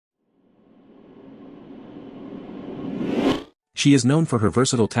She is known for her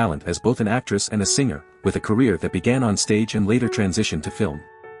versatile talent as both an actress and a singer, with a career that began on stage and later transitioned to film.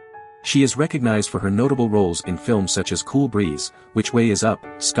 She is recognized for her notable roles in films such as Cool Breeze, Which Way Is Up,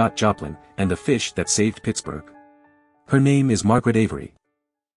 Scott Joplin, and The Fish That Saved Pittsburgh. Her name is Margaret Avery.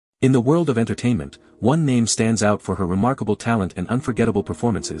 In the world of entertainment, one name stands out for her remarkable talent and unforgettable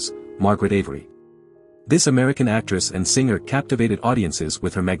performances: Margaret Avery. This American actress and singer captivated audiences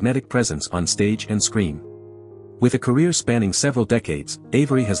with her magnetic presence on stage and screen. With a career spanning several decades,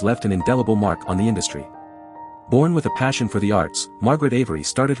 Avery has left an indelible mark on the industry. Born with a passion for the arts, Margaret Avery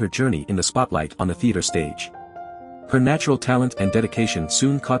started her journey in the spotlight on the theater stage. Her natural talent and dedication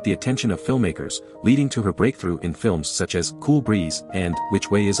soon caught the attention of filmmakers, leading to her breakthrough in films such as Cool Breeze and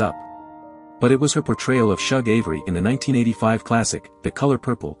Which Way Is Up. But it was her portrayal of Shug Avery in the 1985 classic, The Color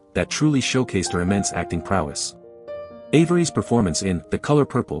Purple, that truly showcased her immense acting prowess. Avery's performance in The Color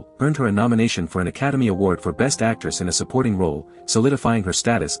Purple earned her a nomination for an Academy Award for Best Actress in a Supporting Role, solidifying her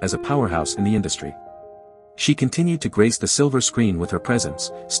status as a powerhouse in the industry. She continued to grace the silver screen with her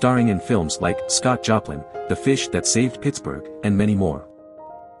presence, starring in films like Scott Joplin, The Fish That Saved Pittsburgh, and many more.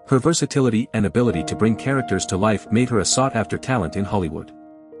 Her versatility and ability to bring characters to life made her a sought-after talent in Hollywood.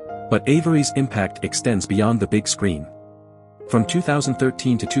 But Avery's impact extends beyond the big screen. From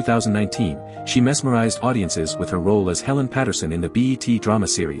 2013 to 2019, she mesmerized audiences with her role as Helen Patterson in the BET drama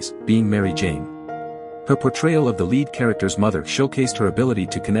series, Being Mary Jane. Her portrayal of the lead character's mother showcased her ability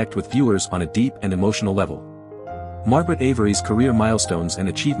to connect with viewers on a deep and emotional level. Margaret Avery's career milestones and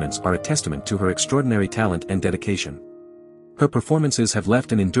achievements are a testament to her extraordinary talent and dedication. Her performances have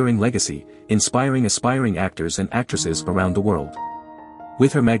left an enduring legacy, inspiring aspiring actors and actresses around the world.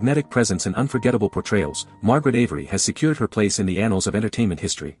 With her magnetic presence and unforgettable portrayals, Margaret Avery has secured her place in the annals of entertainment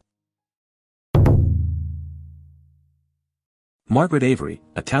history. Margaret Avery,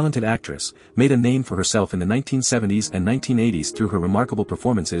 a talented actress, made a name for herself in the 1970s and 1980s through her remarkable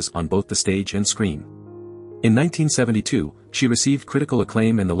performances on both the stage and screen. In 1972, she received critical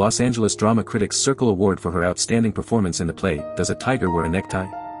acclaim and the Los Angeles Drama Critics Circle Award for her outstanding performance in the play, Does a Tiger Wear a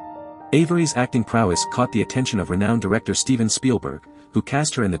Necktie? Avery's acting prowess caught the attention of renowned director Steven Spielberg, who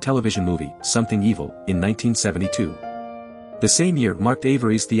cast her in the television movie, Something Evil, in 1972. The same year marked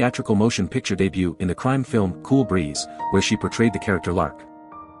Avery's theatrical motion picture debut in the crime film Cool Breeze, where she portrayed the character Lark.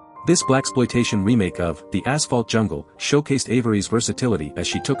 This blaxploitation remake of The Asphalt Jungle showcased Avery's versatility as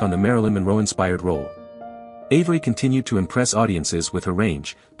she took on the Marilyn Monroe-inspired role. Avery continued to impress audiences with her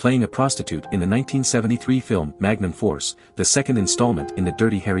range, playing a prostitute in the 1973 film Magnum Force, the second installment in the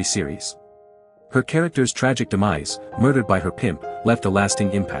Dirty Harry series. Her character's tragic demise, murdered by her pimp, left a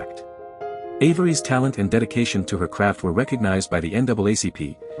lasting impact. Avery's talent and dedication to her craft were recognized by the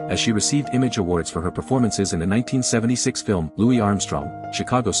NAACP, as she received Image Awards for her performances in the 1976 film Louis Armstrong,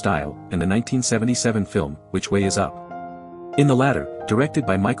 Chicago Style, and the 1977 film Which Way Is Up. In the latter, directed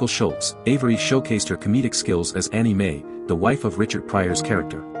by Michael Schultz, Avery showcased her comedic skills as Annie Mae, the wife of Richard Pryor's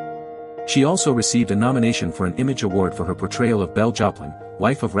character. She also received a nomination for an Image Award for her portrayal of Belle Joplin,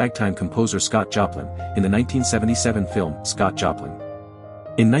 wife of ragtime composer Scott Joplin, in the 1977 film Scott Joplin.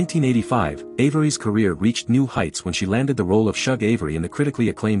 In 1985, Avery's career reached new heights when she landed the role of Shug Avery in the critically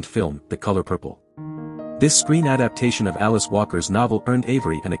acclaimed film The Color Purple. This screen adaptation of Alice Walker's novel earned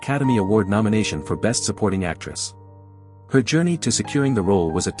Avery an Academy Award nomination for Best Supporting Actress. Her journey to securing the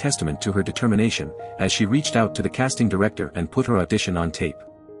role was a testament to her determination, as she reached out to the casting director and put her audition on tape.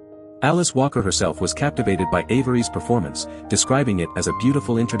 Alice Walker herself was captivated by Avery's performance, describing it as a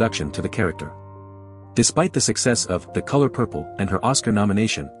beautiful introduction to the character. Despite the success of The Color Purple and her Oscar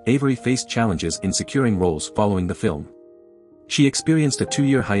nomination, Avery faced challenges in securing roles following the film. She experienced a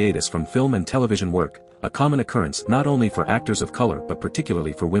 2-year hiatus from film and television work, a common occurrence not only for actors of color but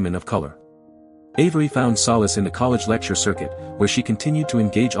particularly for women of color. Avery found solace in the college lecture circuit, where she continued to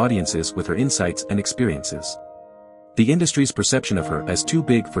engage audiences with her insights and experiences. The industry's perception of her as too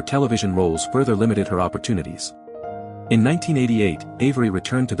big for television roles further limited her opportunities. In 1988, Avery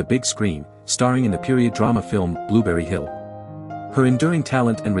returned to the big screen, starring in the period drama film Blueberry Hill. Her enduring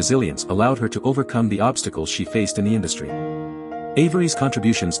talent and resilience allowed her to overcome the obstacles she faced in the industry. Avery's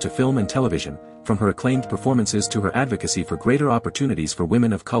contributions to film and television, from her acclaimed performances to her advocacy for greater opportunities for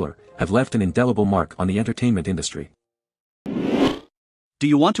women of color, have left an indelible mark on the entertainment industry. Do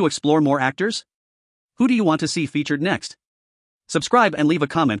you want to explore more actors? Who do you want to see featured next? Subscribe and leave a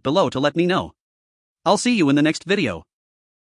comment below to let me know. I'll see you in the next video.